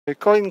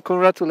Coline,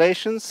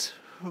 congratulations.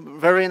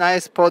 Very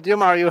nice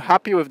podium. Are you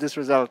happy with this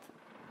result?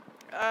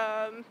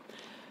 Um,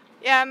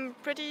 yeah, I'm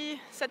pretty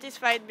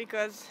satisfied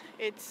because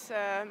it's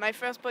my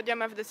first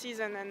podium of the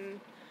season, and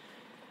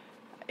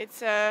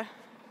it's yeah,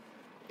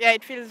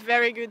 it feels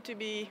very good to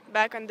be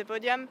back on the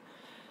podium.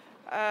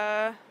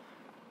 Uh,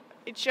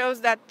 it shows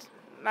that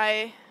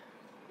my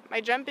my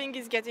jumping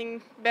is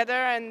getting better,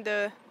 and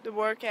the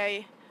work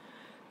I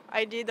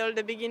did all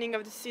the beginning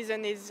of the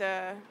season is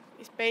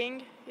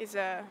paying. Is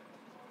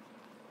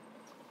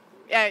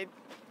yeah,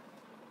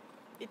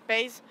 it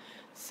pays.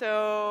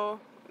 So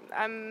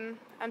I'm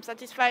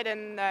satisfied,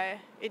 and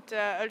it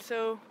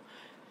also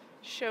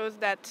shows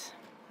that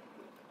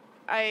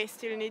I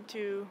still need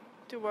to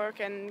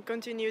work and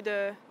continue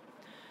the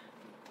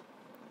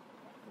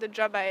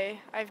job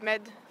I've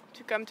made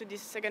to come to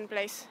this second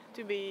place,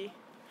 to be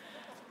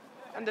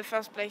on the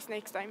first place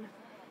next time.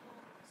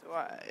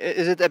 So,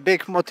 is it a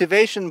big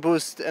motivation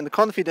boost and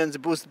confidence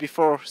boost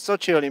before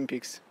Sochi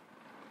Olympics?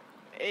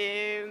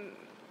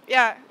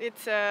 Yeah,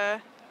 it's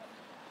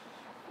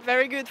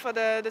very good for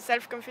the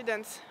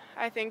self-confidence.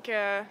 I think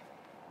I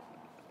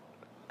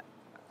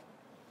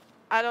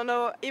don't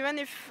know, even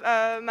if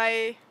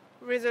my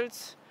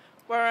results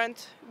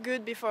weren't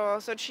good before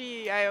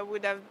Sochi, I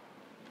would have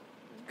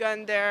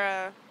gone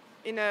there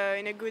in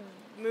a good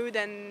mood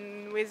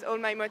and with all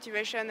my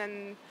motivation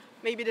and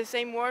maybe the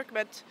same work,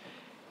 but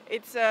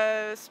it's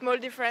a small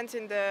difference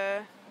in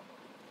the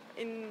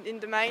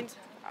mind.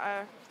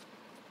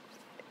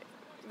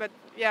 But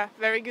yeah,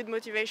 very good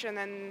motivation,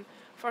 and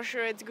for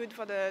sure it's good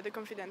for the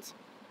confidence.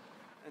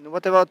 And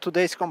what about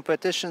today's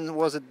competition?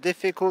 Was it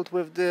difficult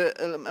with the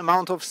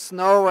amount of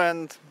snow,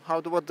 and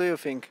what do you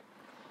think?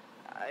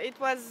 It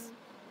was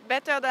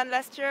better than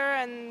last year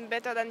and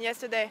better than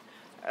yesterday.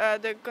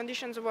 The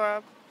conditions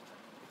were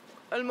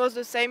almost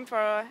the same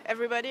for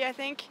everybody, I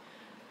think,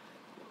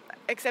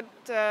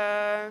 except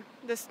the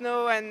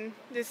snow and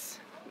this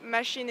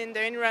machine in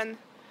the in-run,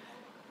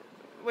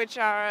 which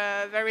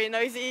are very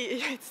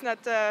noisy. It's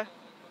not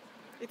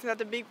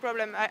a big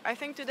problem. I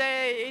think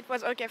today it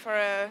was okay for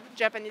a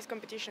Japanese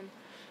competition.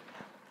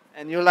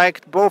 And you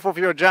liked both of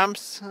your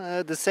jumps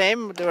the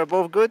same? They were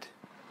both good?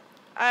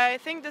 I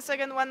think the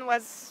second one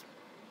was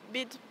a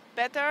bit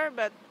better,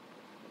 but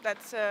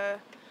that's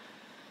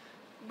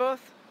both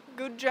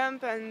good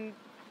jump and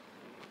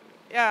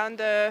yeah,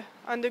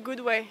 on the good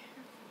way.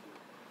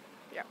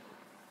 Yeah.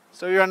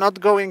 So you are not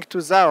going to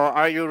Zao.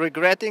 Are you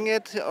regretting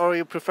it, or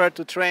you prefer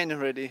to train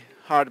really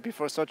hard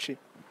before Sochi?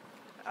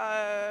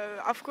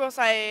 Of course,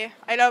 I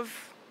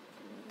love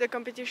the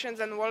competitions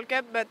and World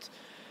Cup, but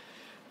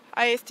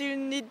I still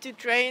need to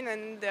train,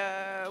 and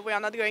we are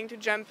not going to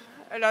jump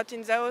a lot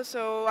in Zao,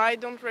 so I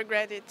don't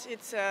regret it.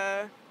 It's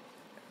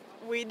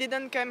we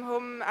didn't come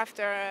home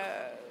after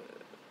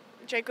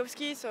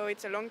Tchaikovsky, so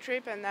it's a long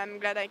trip, and I'm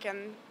glad I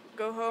can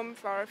go home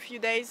for a few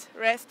days,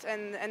 rest,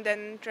 and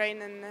then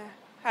train and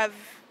have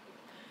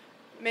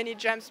many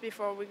jumps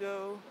before we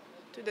go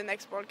to the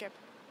next World Cup.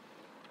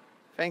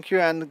 Thank you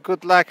and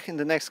good luck in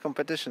the next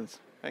competitions.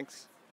 Thanks.